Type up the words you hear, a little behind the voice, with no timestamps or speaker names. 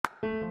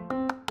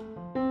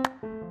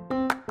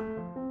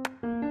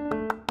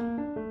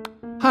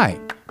Hi,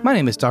 my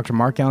name is Dr.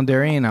 Mark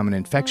Alendary, and I'm an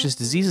infectious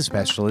diseases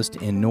specialist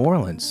in New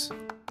Orleans.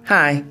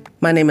 Hi,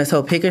 my name is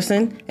Hope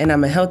Hickerson, and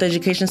I'm a health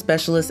education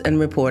specialist and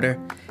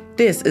reporter.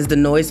 This is the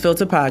Noise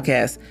Filter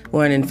Podcast,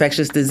 where an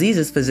infectious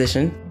diseases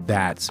physician,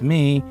 That's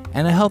me,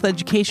 and a health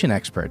education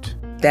expert,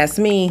 that's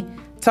me,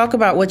 talk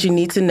about what you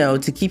need to know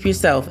to keep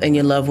yourself and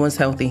your loved ones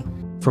healthy.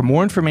 For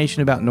more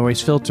information about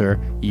Noise Filter,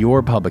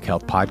 your public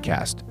health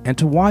podcast, and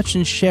to watch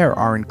and share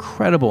our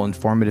incredible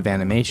informative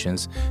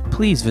animations,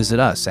 please visit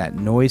us at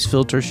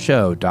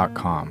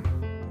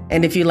noisefiltershow.com.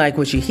 And if you like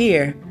what you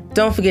hear,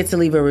 don't forget to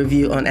leave a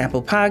review on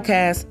Apple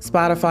Podcasts,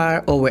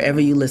 Spotify, or wherever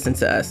you listen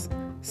to us.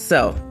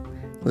 So,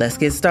 let's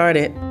get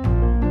started.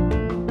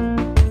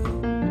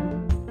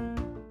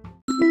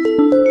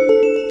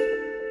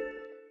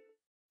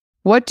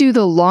 What do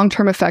the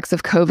long-term effects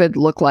of COVID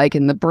look like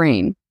in the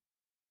brain?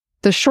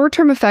 The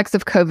short-term effects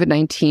of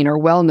COVID-19 are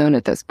well known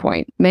at this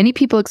point. Many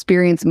people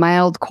experience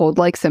mild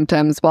cold-like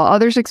symptoms, while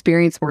others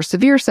experience more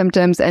severe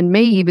symptoms and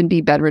may even be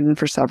bedridden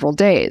for several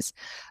days.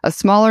 A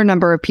smaller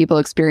number of people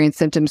experience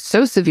symptoms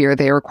so severe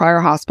they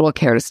require hospital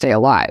care to stay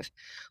alive.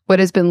 What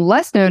has been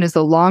less known is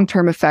the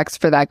long-term effects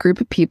for that group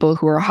of people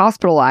who are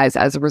hospitalized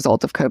as a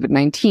result of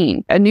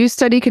COVID-19. A new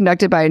study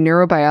conducted by a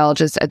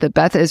neurobiologist at the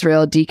Beth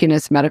Israel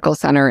Deaconess Medical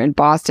Center in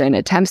Boston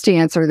attempts to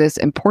answer this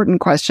important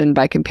question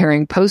by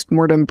comparing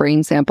post-mortem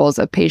brain samples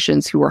of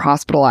patients who were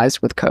hospitalized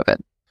with COVID.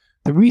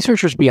 The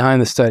researchers behind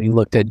the study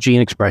looked at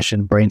gene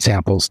expression brain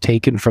samples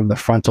taken from the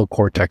frontal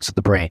cortex of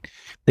the brain.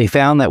 They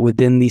found that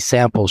within these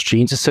samples,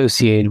 genes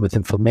associated with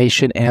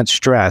inflammation and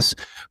stress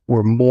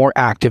were more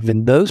active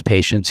in those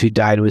patients who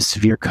died with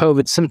severe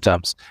COVID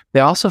symptoms. They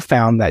also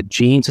found that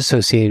genes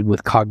associated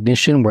with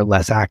cognition were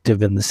less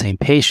active in the same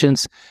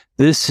patients.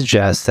 This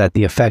suggests that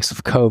the effects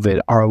of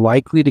COVID are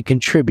likely to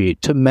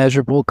contribute to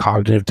measurable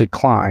cognitive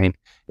decline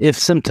if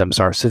symptoms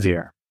are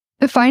severe.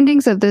 The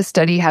findings of this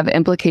study have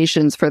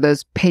implications for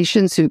those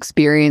patients who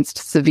experienced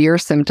severe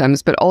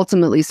symptoms but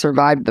ultimately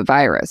survived the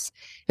virus.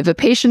 If a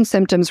patient's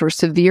symptoms were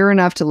severe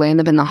enough to land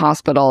them in the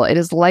hospital, it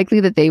is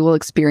likely that they will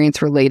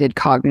experience related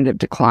cognitive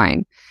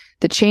decline.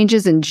 The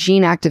changes in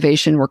gene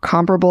activation were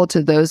comparable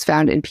to those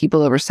found in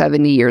people over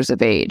 70 years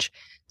of age.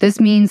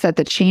 This means that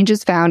the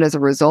changes found as a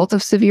result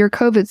of severe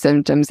COVID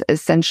symptoms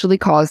essentially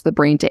cause the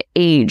brain to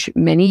age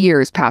many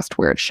years past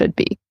where it should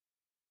be.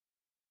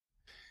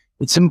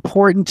 It's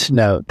important to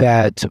note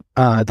that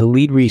the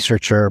lead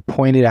researcher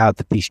pointed out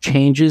that these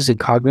changes in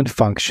cognitive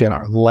function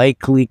are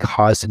likely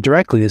caused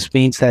indirectly. This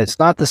means that it's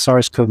not the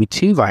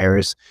SARS-CoV-2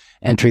 virus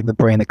entering the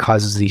brain that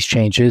causes these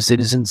changes. It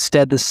is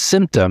instead the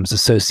symptoms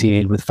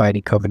associated with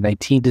fighting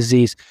COVID-19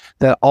 disease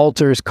that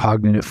alters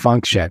cognitive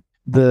function.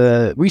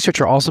 The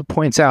researcher also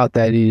points out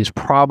that it is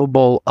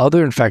probable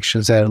other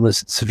infections that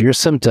elicit severe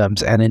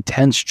symptoms and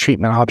intense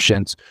treatment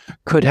options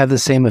could have the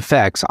same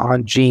effects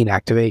on gene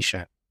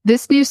activation.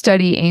 This new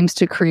study aims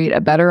to create a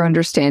better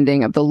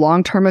understanding of the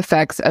long-term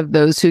effects of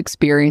those who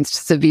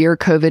experienced severe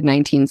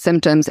COVID-19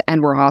 symptoms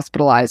and were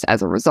hospitalized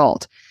as a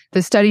result.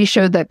 The study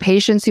showed that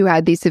patients who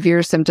had these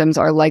severe symptoms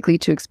are likely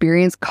to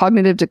experience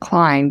cognitive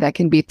decline that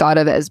can be thought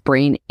of as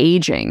brain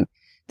aging.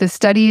 The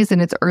study is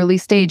in its early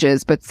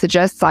stages, but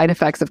suggests side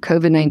effects of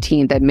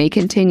COVID-19 that may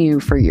continue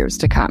for years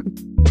to come.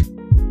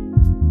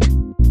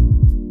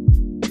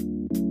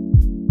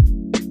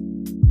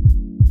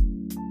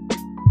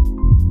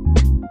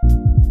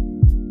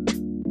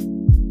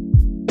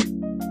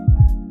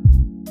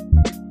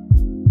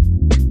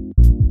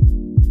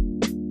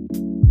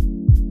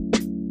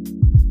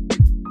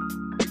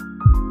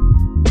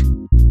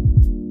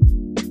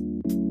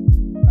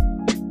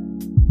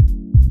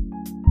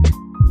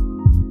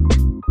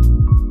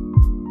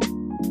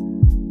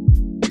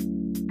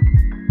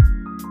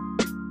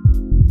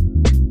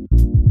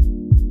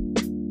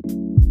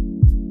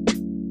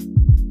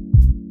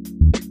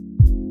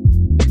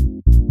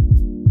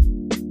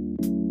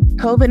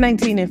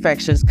 COVID-19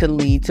 infections could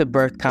lead to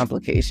birth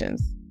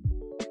complications.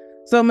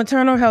 So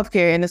maternal health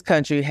care in this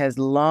country has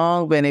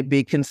long been a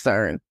big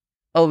concern.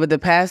 Over the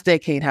past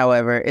decade,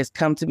 however, it's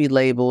come to be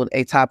labeled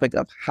a topic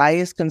of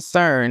highest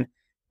concern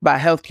by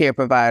healthcare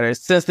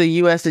providers since the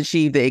U.S.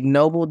 achieved the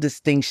ignoble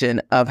distinction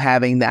of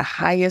having the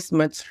highest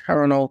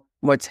maternal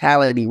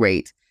mortality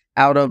rate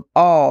out of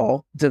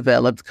all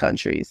developed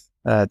countries.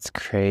 That's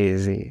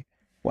crazy.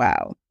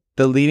 Wow.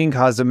 The leading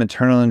cause of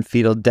maternal and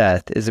fetal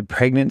death is a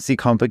pregnancy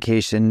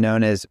complication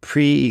known as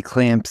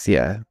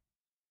preeclampsia.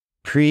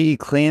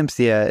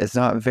 Preeclampsia is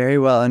not very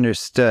well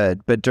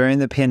understood, but during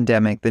the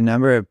pandemic, the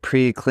number of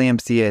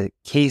preeclampsia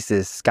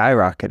cases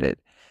skyrocketed,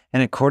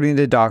 and according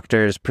to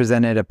doctors,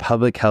 presented a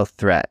public health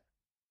threat.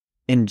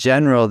 In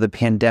general, the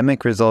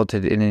pandemic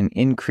resulted in an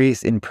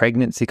increase in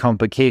pregnancy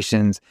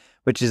complications,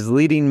 which is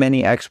leading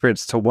many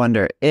experts to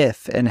wonder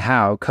if and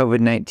how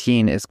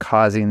COVID-19 is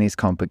causing these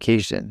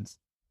complications.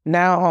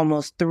 Now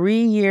almost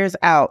 3 years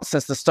out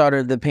since the start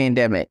of the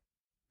pandemic,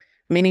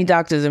 many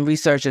doctors and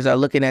researchers are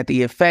looking at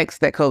the effects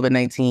that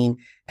COVID-19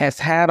 has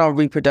had on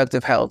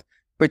reproductive health,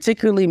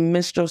 particularly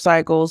menstrual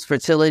cycles,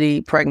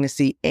 fertility,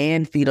 pregnancy,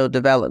 and fetal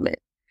development.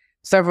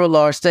 Several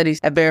large studies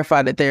have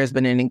verified that there has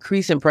been an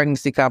increase in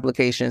pregnancy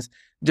complications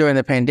during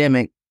the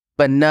pandemic,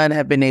 but none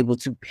have been able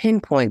to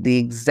pinpoint the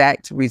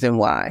exact reason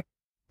why.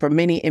 For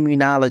many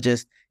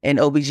immunologists and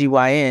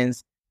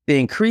OBGYNs, the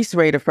increased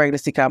rate of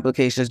pregnancy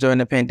complications during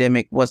the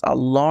pandemic was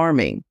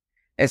alarming,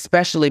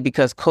 especially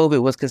because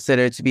COVID was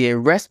considered to be a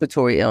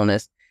respiratory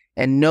illness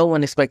and no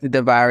one expected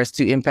the virus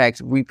to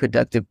impact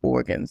reproductive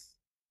organs.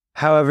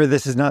 However,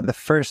 this is not the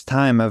first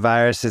time a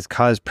virus has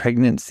caused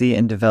pregnancy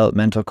and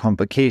developmental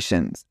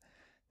complications.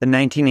 The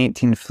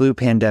 1918 flu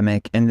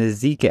pandemic and the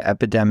Zika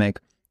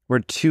epidemic were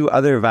two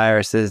other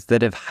viruses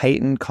that have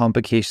heightened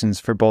complications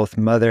for both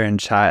mother and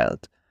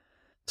child.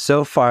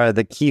 So far,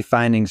 the key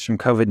findings from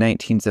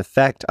COVID-19's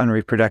effect on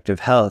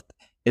reproductive health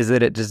is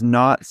that it does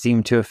not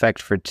seem to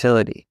affect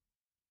fertility.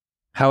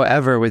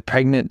 However, with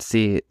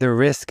pregnancy, the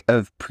risk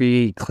of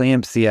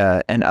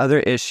preeclampsia and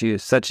other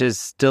issues such as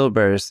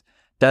stillbirths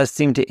does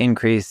seem to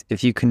increase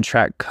if you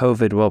contract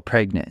COVID while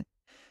pregnant.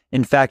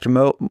 In fact,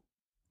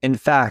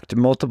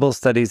 multiple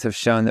studies have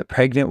shown that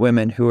pregnant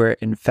women who were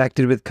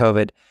infected with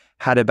COVID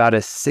had about a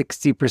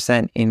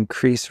 60%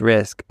 increased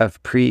risk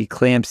of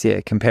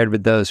preeclampsia compared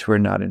with those who were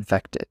not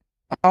infected.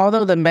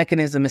 Although the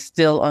mechanism is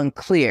still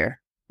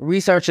unclear,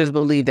 researchers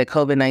believe that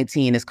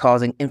COVID-19 is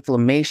causing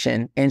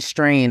inflammation and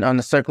strain on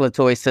the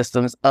circulatory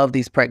systems of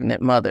these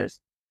pregnant mothers.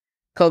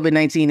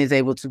 COVID-19 is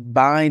able to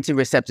bind to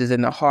receptors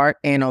in the heart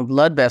and on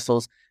blood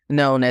vessels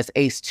known as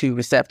ACE2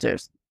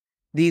 receptors.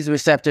 These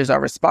receptors are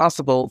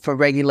responsible for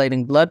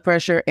regulating blood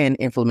pressure and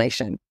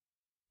inflammation.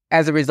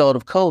 As a result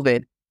of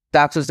COVID,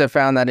 doctors have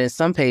found that in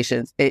some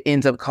patients, it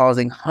ends up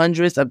causing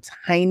hundreds of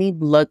tiny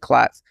blood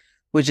clots,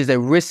 which is a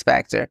risk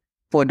factor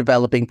for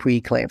developing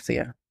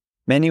preeclampsia.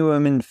 Many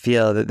women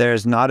feel that there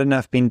is not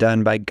enough being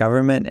done by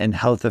government and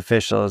health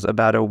officials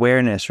about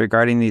awareness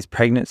regarding these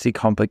pregnancy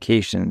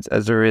complications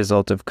as a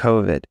result of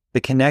COVID. The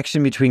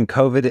connection between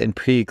COVID and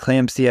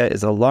preeclampsia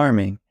is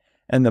alarming,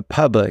 and the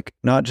public,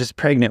 not just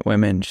pregnant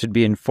women, should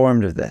be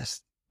informed of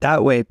this.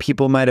 That way,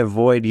 people might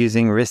avoid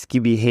using risky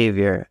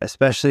behavior,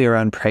 especially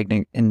around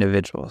pregnant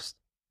individuals.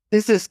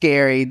 This is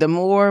scary. The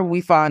more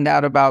we find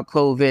out about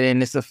COVID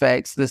and its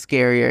effects, the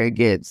scarier it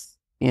gets,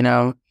 you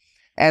know?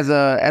 As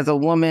a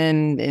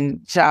woman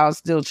in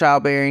still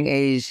childbearing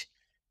age,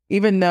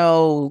 even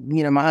though,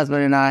 my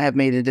husband and I have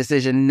made a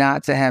decision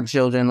not to have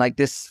children,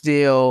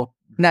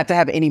 not to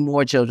have any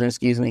more children,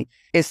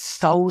 it's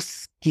so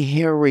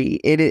scary.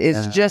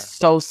 It's just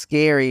so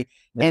scary.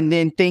 Yeah. And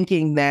then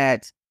thinking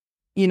that,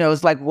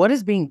 it's like, what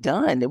is being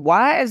done?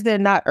 Why is there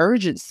not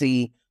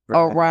urgency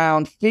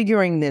around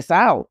figuring this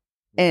out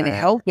and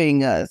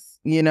helping us,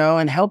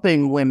 and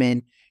helping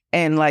women?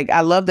 And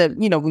I love that,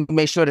 we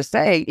make sure to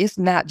say it's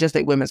not just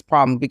a women's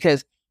problem,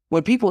 because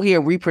when people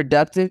hear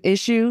reproductive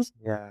issues,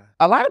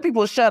 a lot of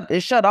people shut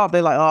off.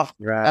 They're like, oh,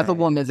 that's a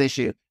woman's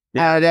issue.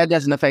 Yeah. That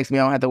doesn't affect me.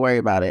 I don't have to worry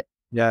about it.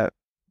 Yeah.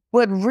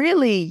 But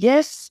really,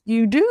 yes,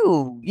 you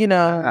do.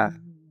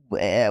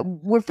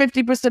 We're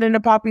 50% of the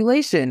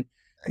population.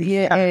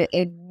 Yeah.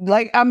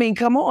 And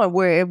come on,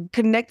 we're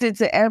connected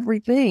to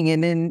everything.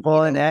 And then,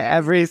 and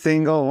every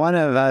single one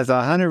of us,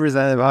 100%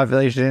 of the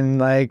population,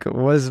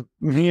 was,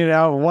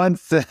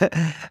 once,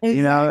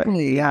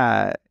 exactly.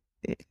 Yeah.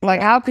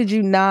 How could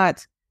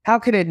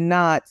it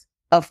not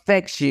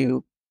affect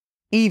you,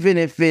 even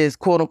if it's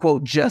quote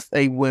unquote just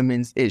a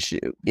women's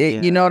issue?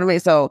 You know what I mean?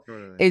 So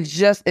it's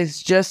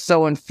just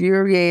so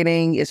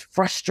infuriating. It's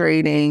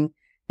frustrating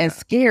and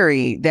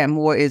scary that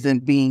more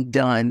isn't being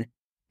done.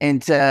 And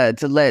to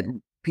let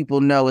people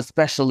know,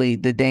 especially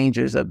the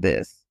dangers of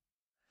this.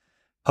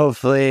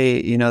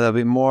 Hopefully, there'll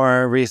be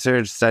more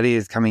research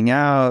studies coming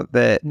out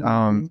that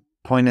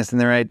point us in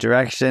the right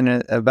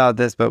direction about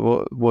this, but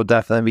we'll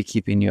definitely be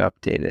keeping you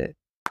updated.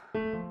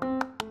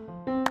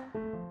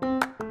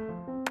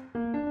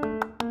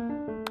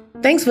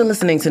 Thanks for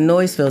listening to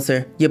Noise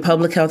Filter, your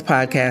public health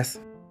podcast.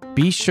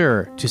 Be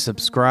sure to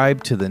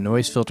subscribe to the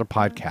Noise Filter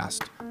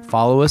podcast.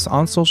 Follow us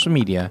on social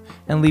media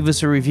and leave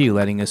us a review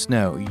letting us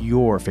know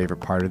your favorite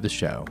part of the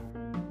show.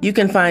 You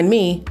can find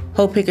me,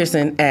 Hope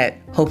Hickerson,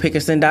 at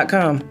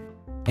hopehickerson.com.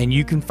 And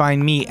you can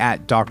find me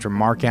at Dr.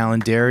 Mark Allen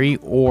Derry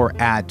or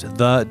at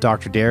the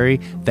Dr. Derry.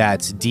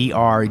 That's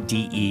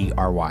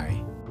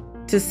DRDERY.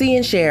 To see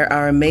and share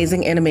our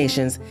amazing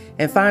animations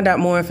and find out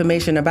more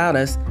information about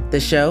us, the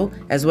show,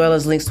 as well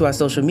as links to our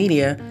social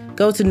media,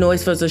 go to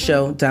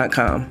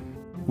noisefiltershow.com.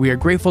 We are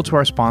grateful to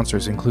our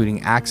sponsors,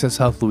 including Access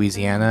Health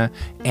Louisiana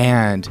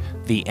and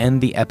the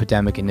End the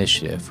Epidemic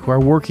Initiative, who are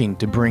working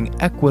to bring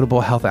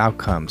equitable health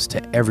outcomes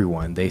to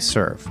everyone they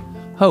serve.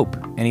 Hope,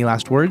 any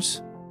last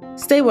words?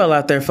 Stay well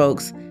out there,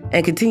 folks,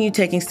 and continue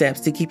taking steps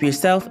to keep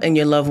yourself and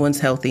your loved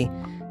ones healthy.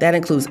 That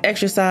includes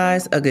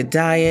exercise, a good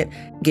diet,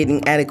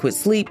 getting adequate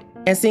sleep,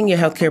 and seeing your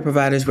healthcare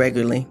providers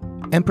regularly.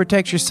 And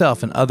protect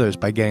yourself and others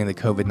by getting the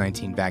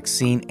COVID-19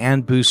 vaccine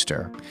and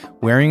booster,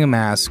 wearing a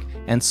mask,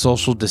 and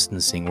social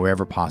distancing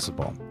wherever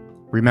possible.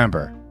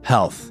 Remember,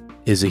 health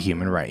is a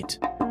human right.